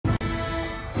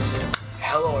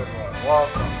Hello everyone,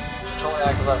 welcome to Totally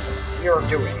Active Lesson. We are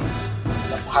doing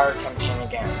the pirate campaign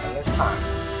again, and this time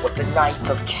with the Knights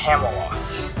of Camelot.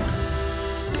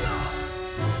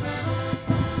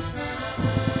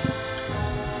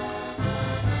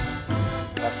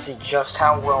 Let's see just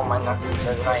how well the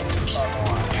Knights of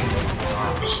Camelot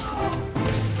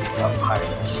are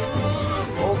pirates.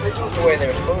 Well, they do it the way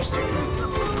they're supposed to.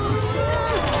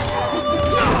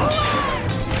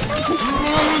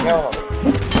 Kill them.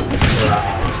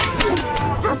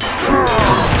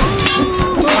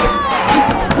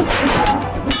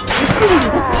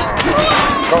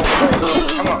 Go,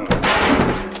 come on.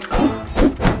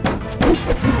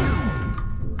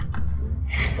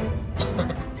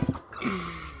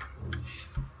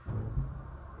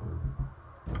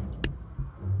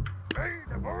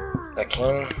 The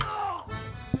king.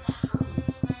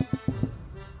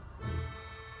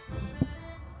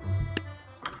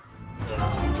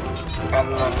 And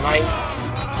the knights.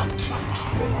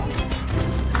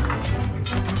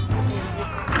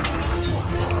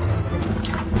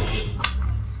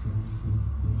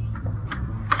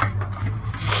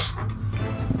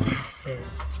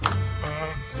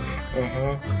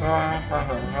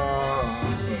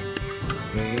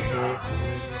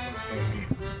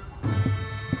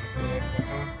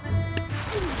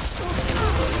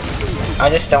 I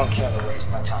just don't care to waste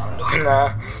my time doing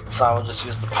that, so I will just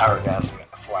use the power gas to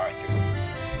fly through.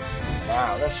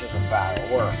 Now, this is a battle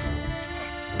worth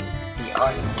the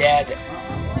undead,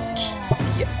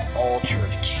 the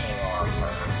altered King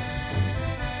Arthur,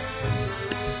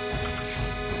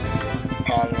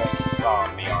 and this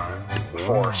zombie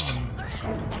force.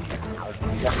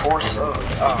 The force of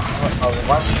a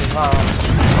bunch of zombies.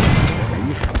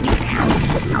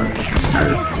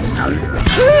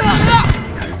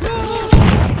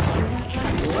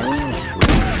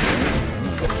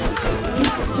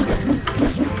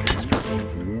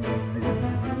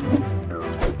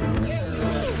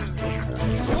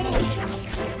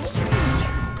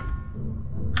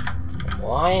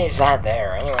 Why is that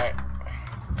there? Anyway.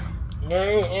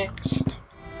 Next.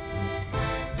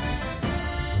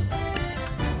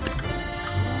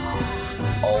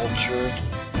 Altered.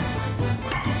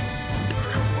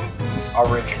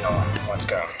 Original. Let's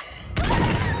go.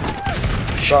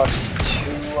 Just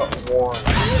 2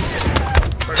 warnings.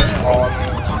 First of all,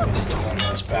 I'm used to win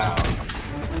this battle.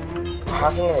 What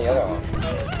happened to the other one?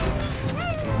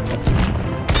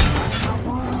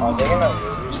 Are they gonna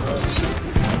lose this?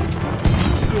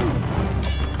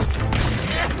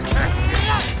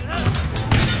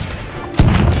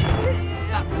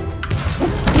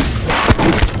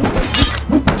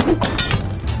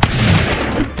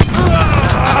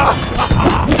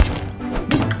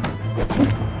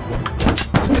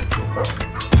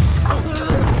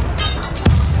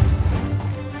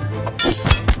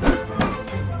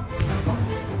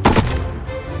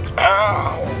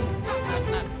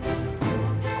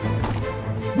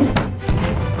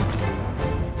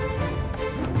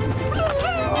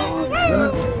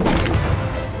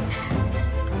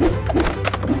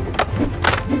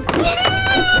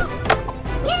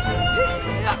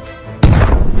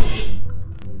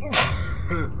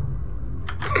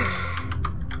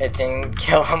 It didn't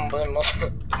kill him, but it must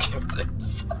have killed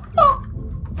himself.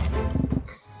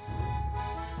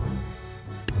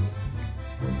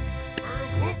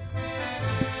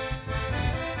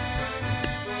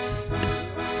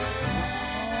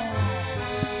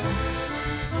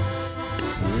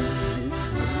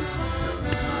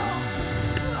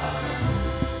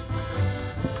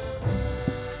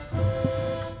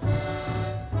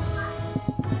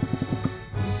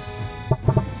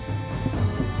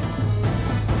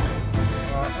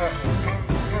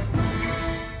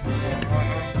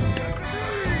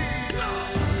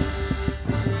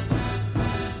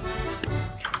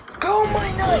 Go,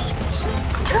 my knights!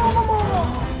 Kill them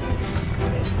all!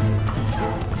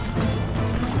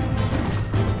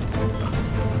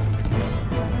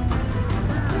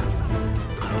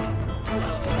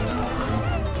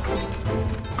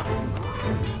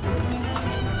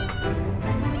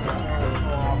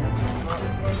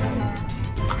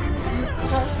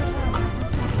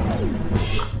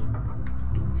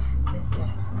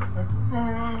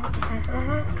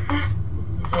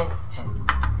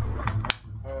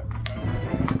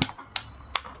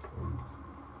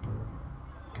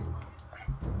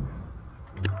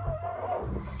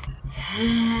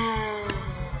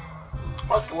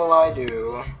 What will I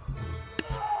do?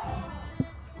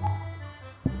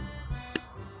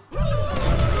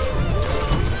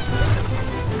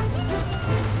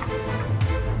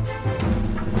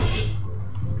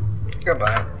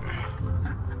 Goodbye.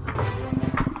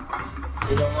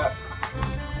 You know what?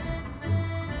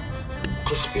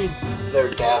 to speed their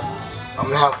deaths, I'm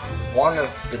gonna have one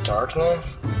of the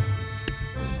darkness.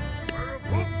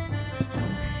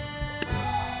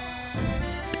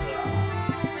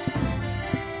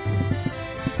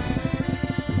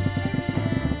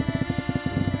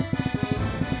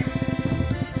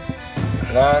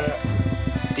 And then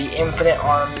the infinite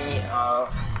army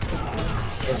of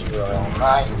Israel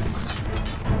Knights.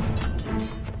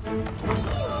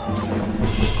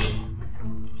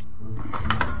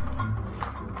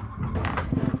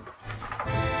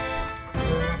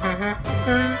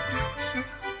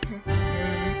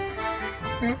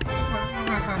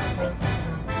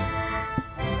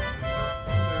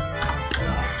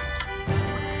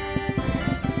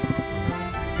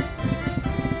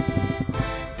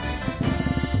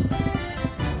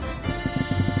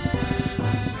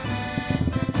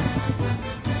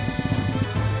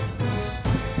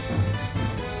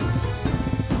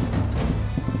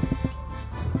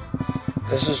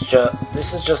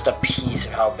 This is just a piece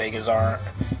of how big his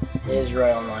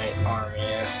Israel Knight army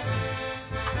is.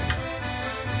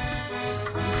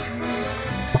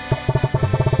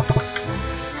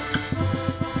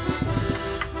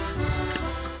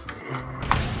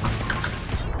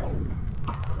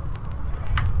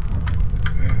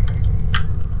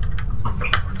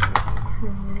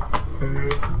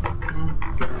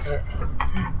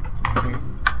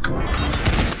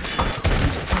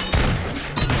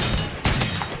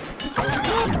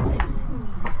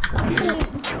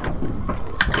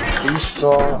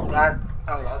 So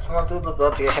that's not the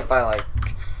ability to get hit by like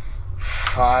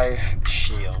 5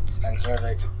 shields, and here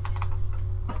they do.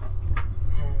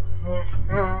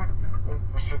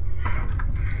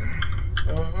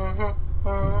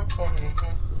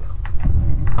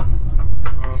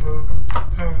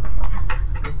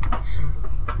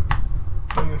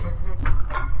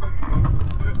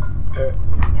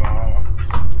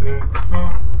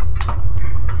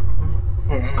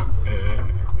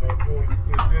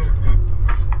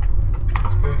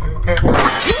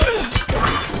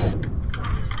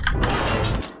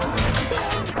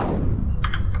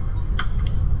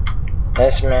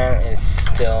 This man is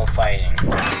still fighting.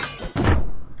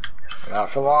 Not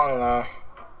for long though.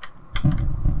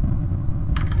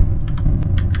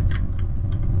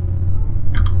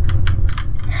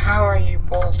 How are you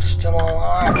both still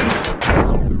alive?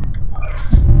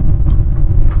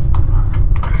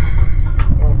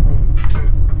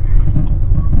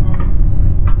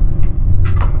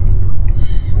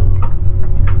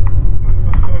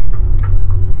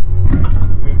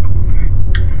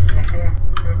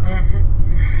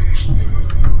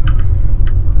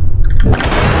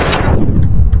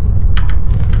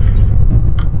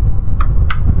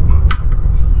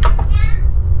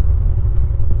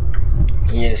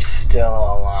 He is still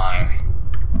alive.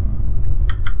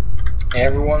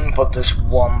 Everyone but this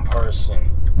one person.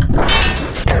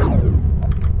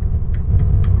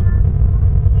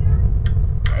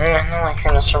 I'm not like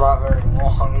gonna survive very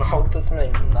long though, this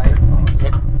many nights on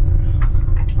you.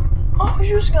 Oh,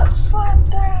 you just got slapped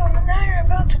down and now you're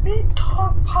about to be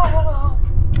dogpiled.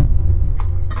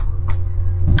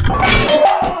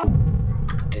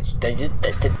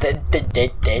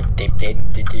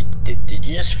 Did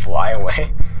you just fly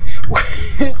away? Where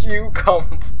did you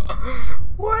come from?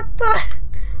 What the?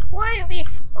 Why is he?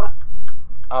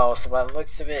 Oh, so by the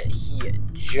looks of it, he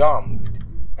jumped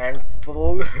and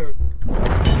flew.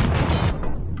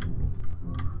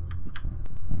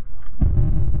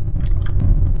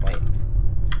 Wait,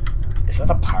 is that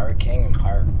the Pirate King and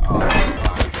Pirate? Oh my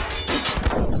God.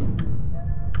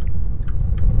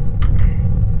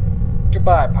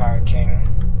 Goodbye, Pirate King.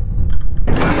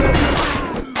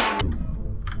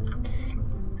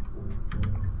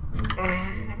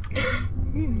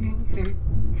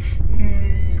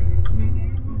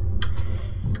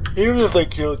 Even if they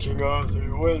killed King Arthur,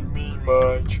 it wouldn't mean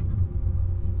much.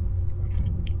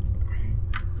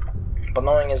 But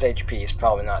knowing his HP, he's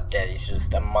probably not dead. He's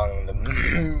just among the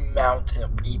mountain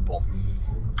of people.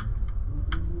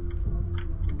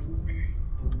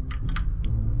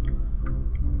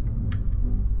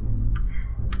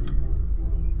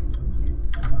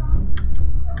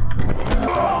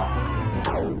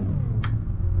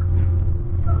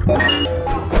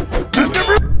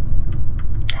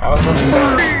 How is this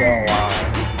man still alive?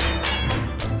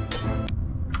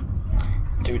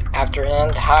 Dude, after an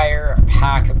entire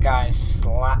pack of guys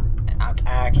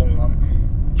attacking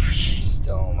them, she's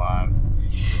still alive.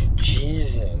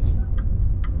 Jesus.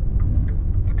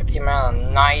 Look at the amount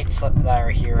of knights that are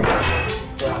here and he's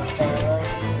still standing.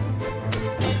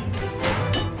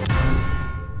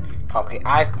 Okay,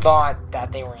 I thought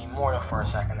that they were immortal for a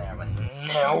second there, but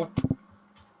nope.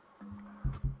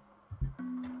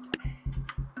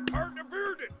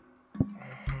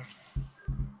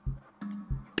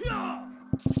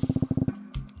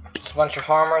 bunch of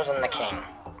farmers and the king.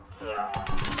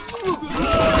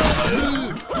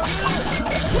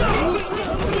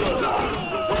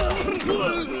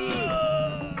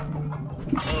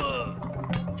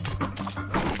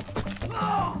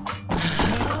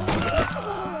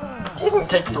 Didn't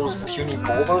take those puny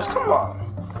boulders, come on.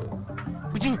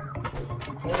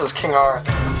 This is King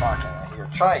Arthur we're talking about here.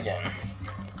 Try again.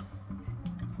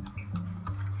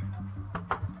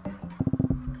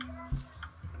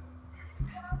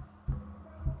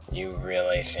 You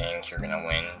really think you're gonna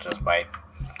win just by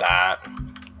that?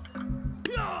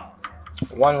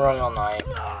 One run all night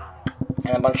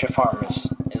and a bunch of farmers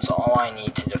is all I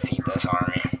need to defeat this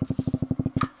army.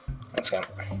 Let's go.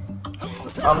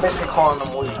 I'm basically calling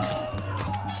them weak.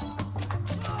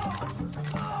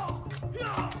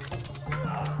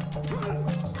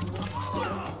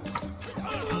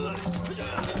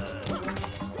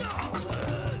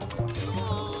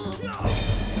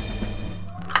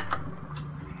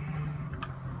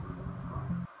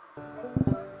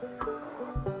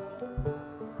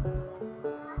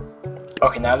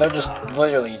 Okay, now they're just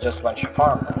literally just a bunch of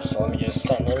farmers, so let me just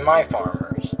send in my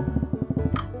farmers,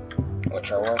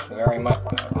 which are worth very much,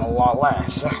 a lot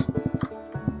less.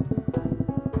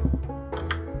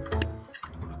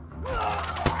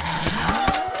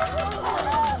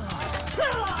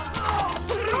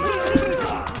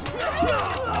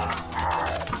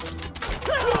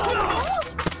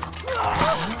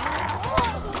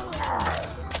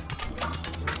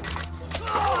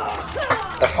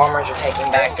 The farmers are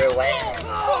taking back their land.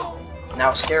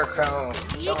 Now Scarecrow,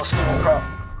 kill Scarecrow.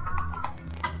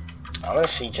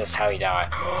 Let's see just how he died.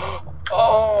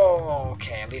 Oh,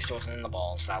 okay, at least it wasn't in the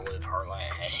balls. That would have hurt like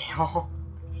hell.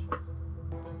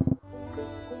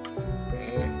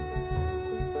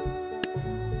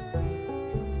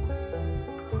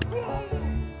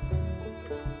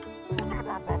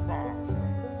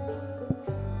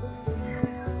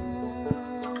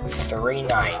 Three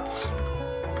nights.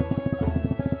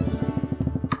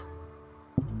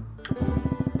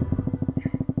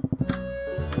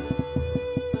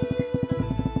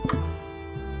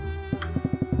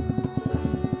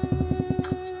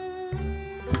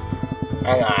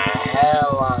 And a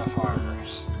hell lot of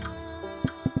farmers.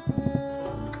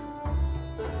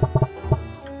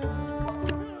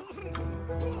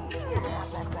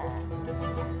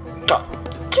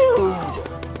 Dude!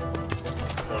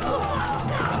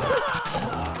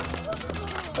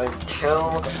 They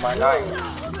killed my knights.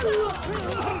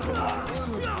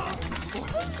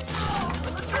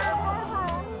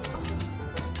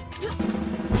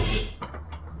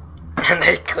 And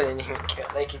they couldn't even kill.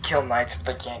 They could kill knights, but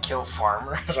they can't kill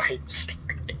farmers. Are you serious?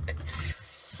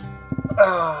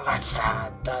 Oh, that's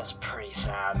sad. That's pretty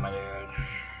sad, my dude.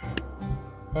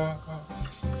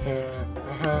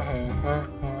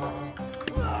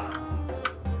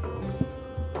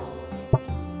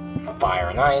 Fire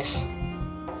and ice.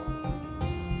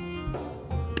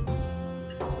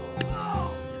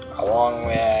 Along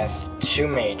with 2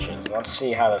 mages. Let's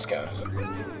see how this goes.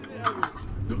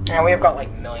 Yeah, we have got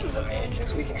like millions of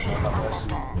mages. We can handle this.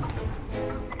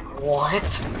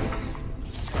 What?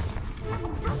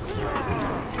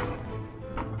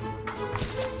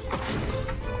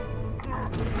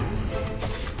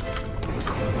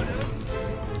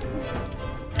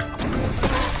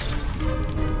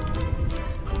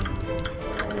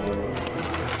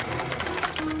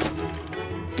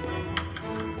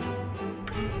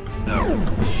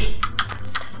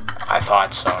 I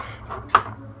thought so.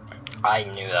 I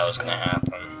knew that was gonna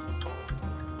happen.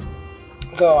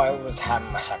 Though I was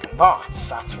having my second thoughts,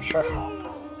 that's for sure.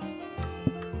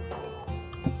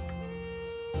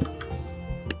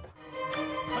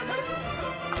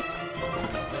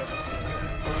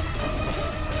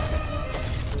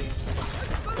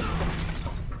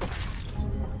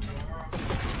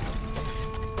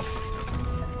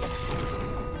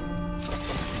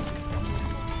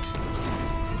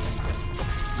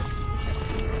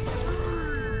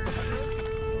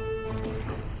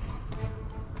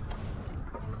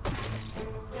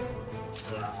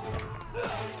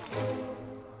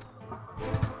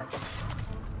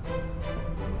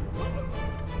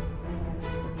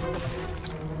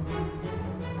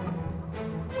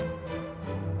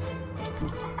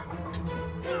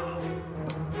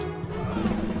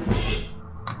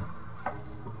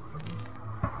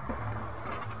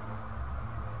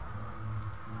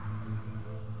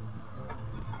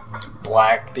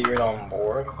 Blackbeard on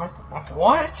board?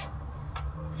 What?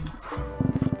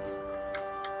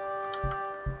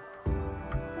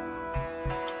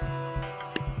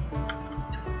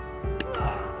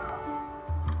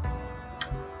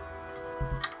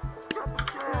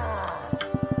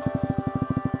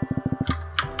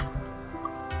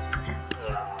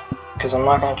 Because I'm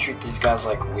not going to treat these guys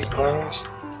like weaklings.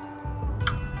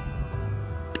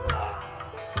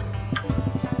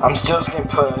 I'm still just going to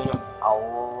put in a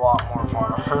lot more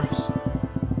farmers.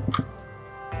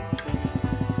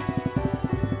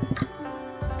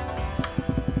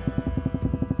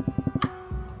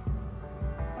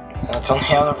 And it's only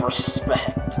out of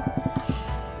respect.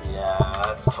 Yeah,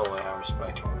 that's totally how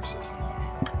respect works, isn't it?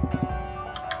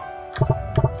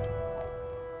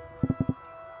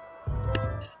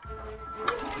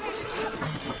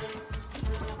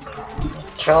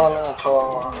 Kill a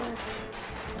Minotaur.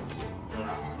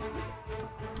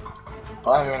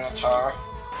 Bye, Minotaur.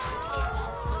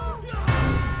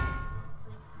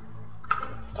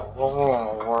 It wasn't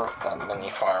even worth that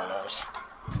many farmers.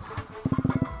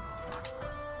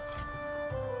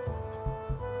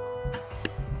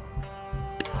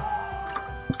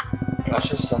 Let's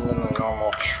just send in the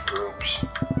normal troops.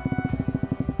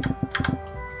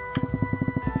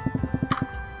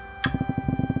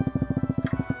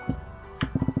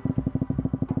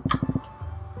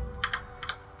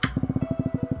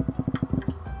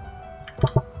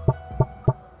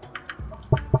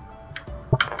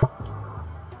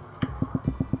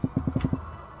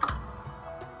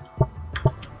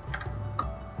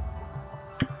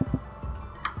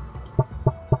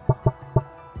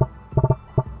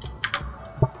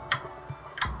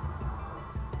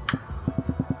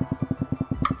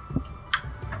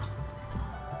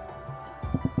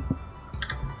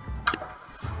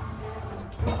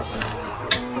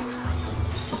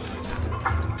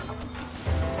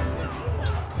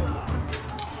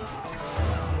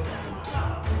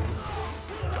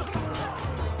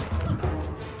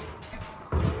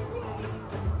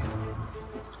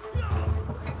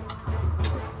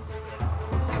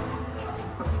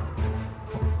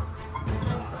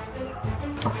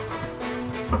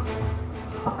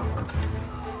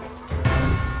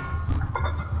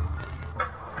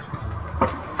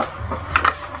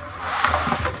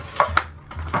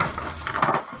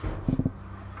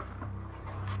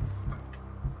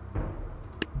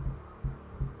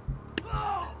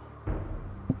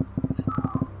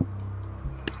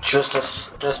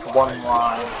 Just one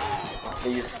line of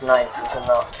these knights is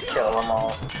enough to kill them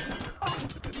all.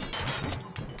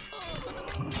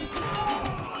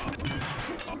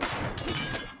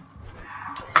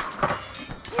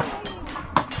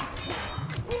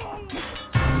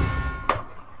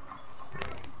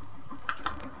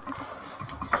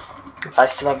 I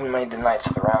still haven't made the Knights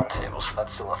of the Round Table, so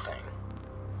that's still a thing.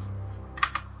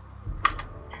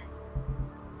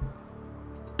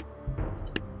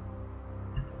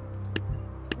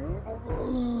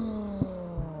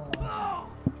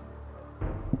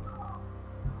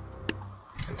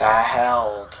 The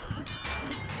held.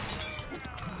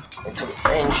 It's an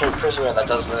ancient prisoner that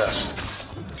does this.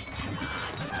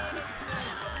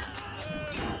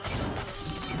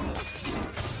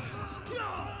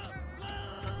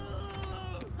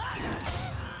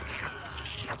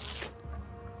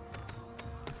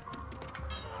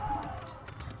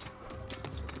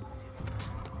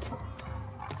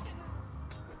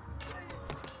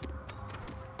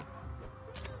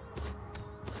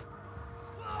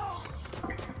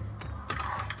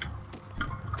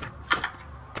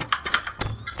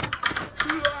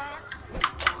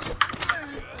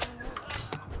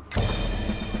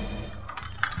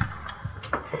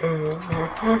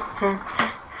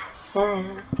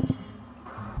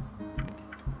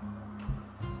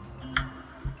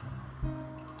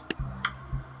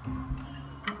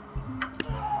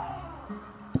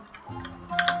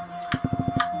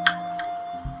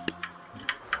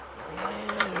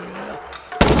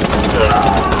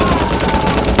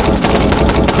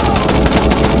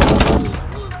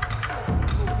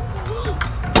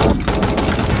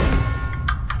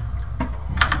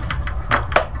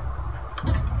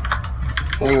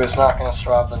 He was not going to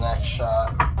survive the next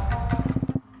shot.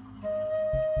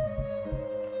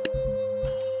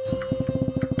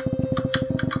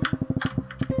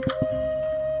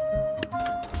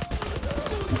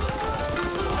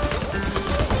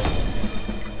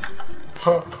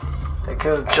 They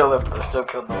killed each other, but they still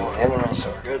killed the whole enemy,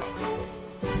 so we're good.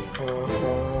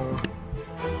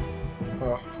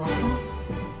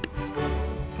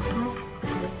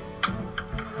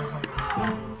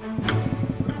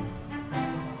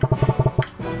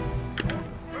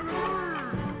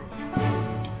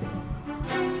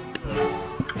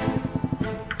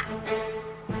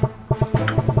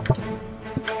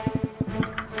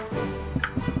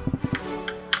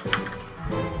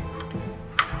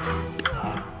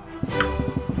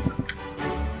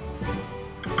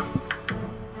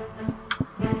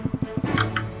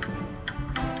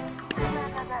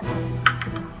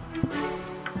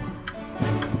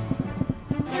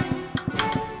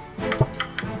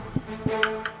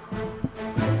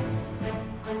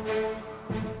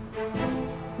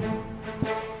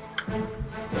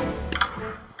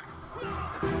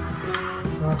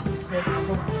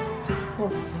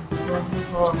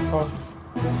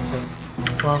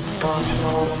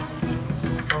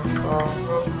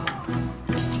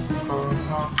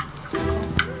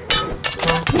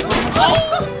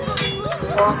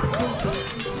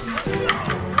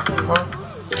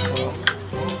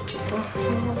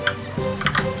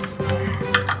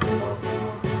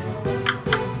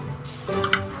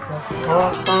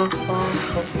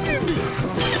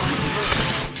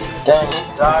 Dang, he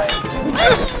died.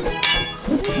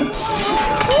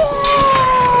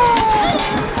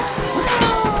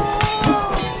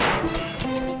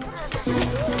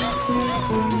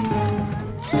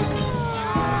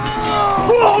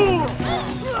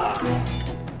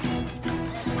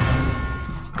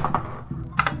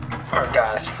 Alright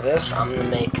guys, for this I'm gonna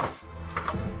make,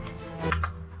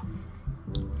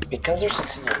 because they're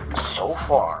succeeding so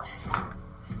far,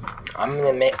 I'm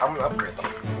gonna upgrade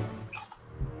them.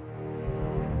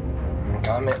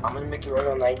 I'm gonna make the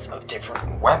Royal Knights of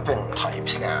different weapon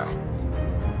types now.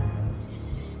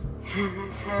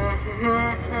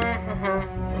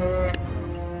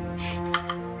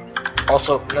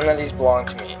 Also, none of these belong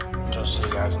to me, just so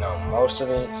you guys know. Most of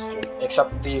these,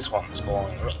 except these ones,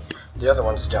 belong to me. The other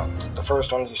ones don't. The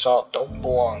first ones you saw don't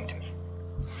belong to me.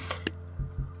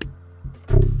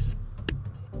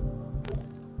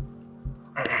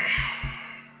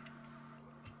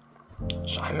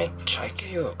 Should I give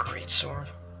you a great sword?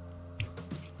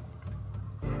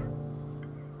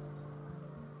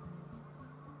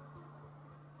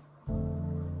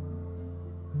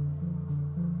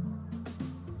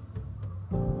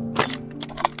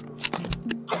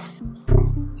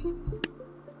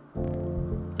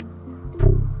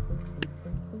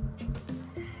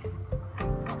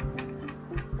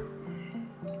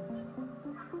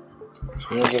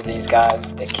 I'm gonna give these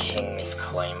guys the King's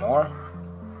Claymore.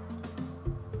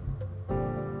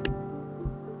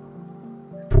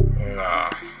 No.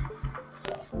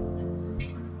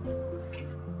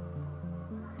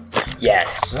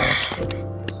 Yes.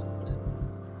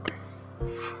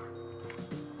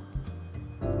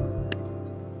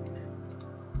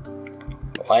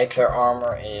 Like their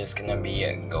armor is gonna be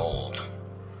a gold.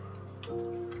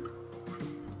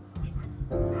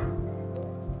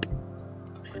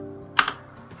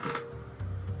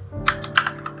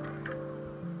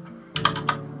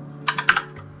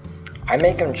 I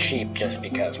make them cheap just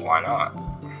because, why not?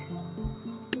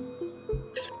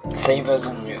 Save as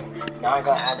a new. Now I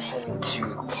gotta add him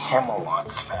to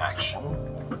Camelot's faction.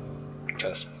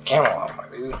 Because Camelot, my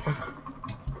dude.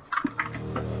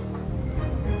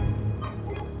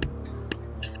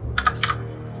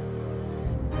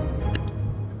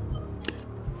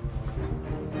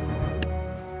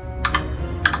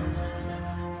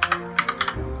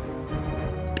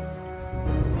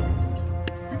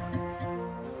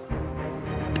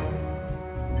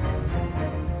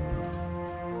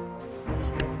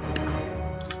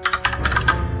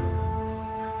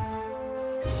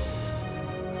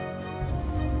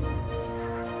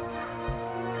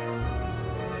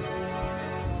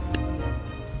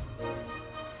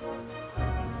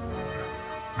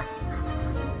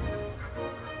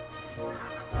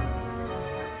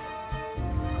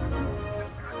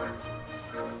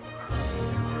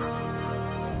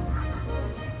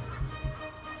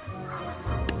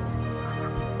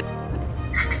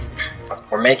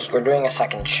 We're doing a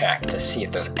second check to see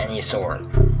if there's any sword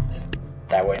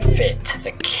that would fit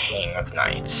the King of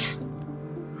Knights.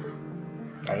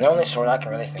 And the only sword I can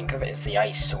really think of is the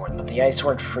Ice Sword, but the Ice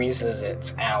Sword freezes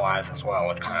its allies as well,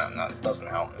 which kind of doesn't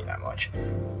help me that much.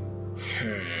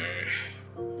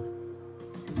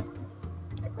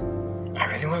 I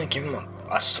really want to give him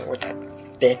a sword that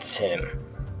fits him.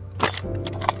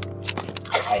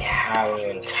 I haven't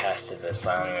even tested this,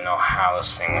 I don't even know how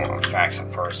this thing affects a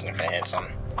person if it hits him.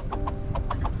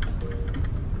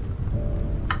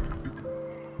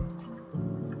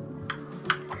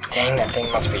 Dang, that thing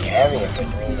must be heavy if it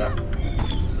really does.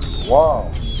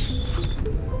 Whoa.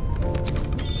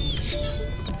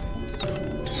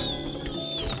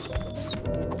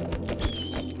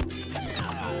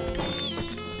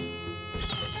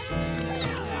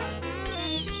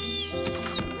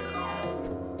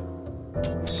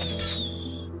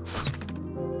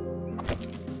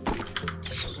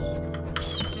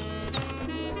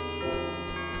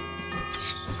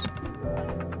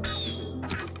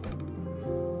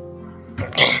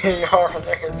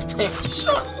 Arthur is being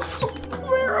shot with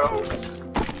arrows.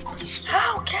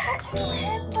 How can you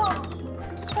hit them?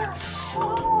 They're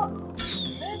full.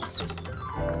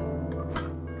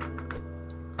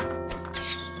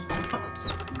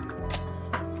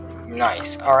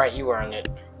 Nice. Alright, you earned it.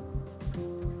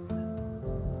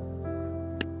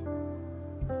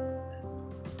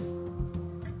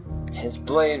 His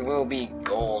blade will be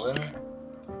golden.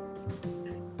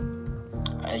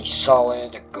 A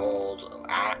solid gold,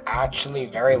 actually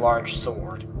very large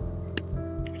sword.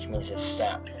 Which means his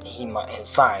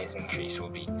size increase will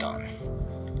be done.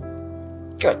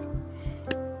 Good.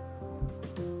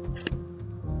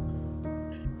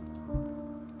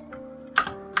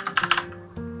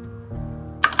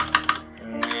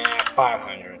 Nah,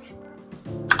 500.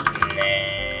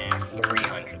 Nah,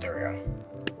 300. There we go.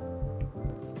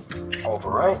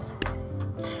 Overwrite.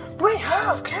 We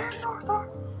have King Arthur.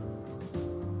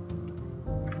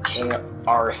 King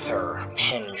Arthur,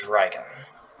 Pendragon.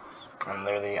 And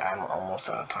literally, I'm almost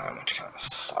out of time, which kind of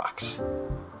sucks.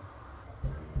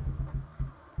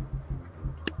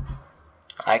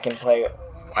 I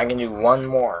can do one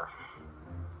more.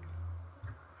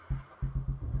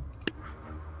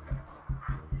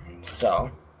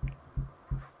 So.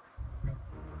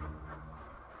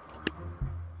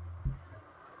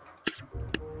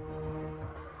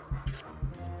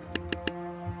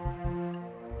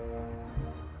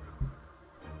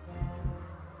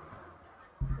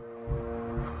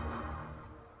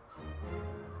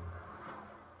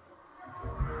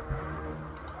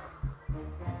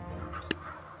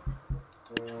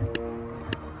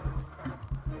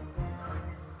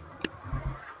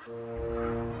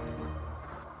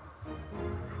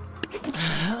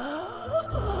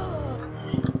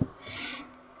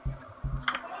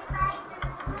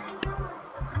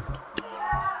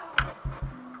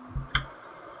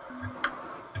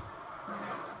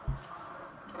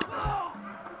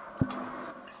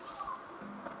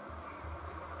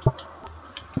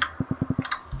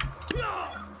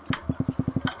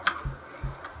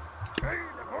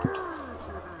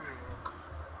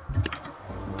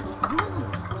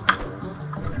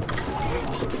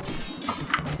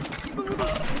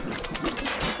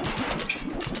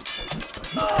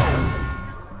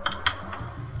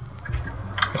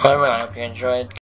 Well, everyone, I hope you enjoyed.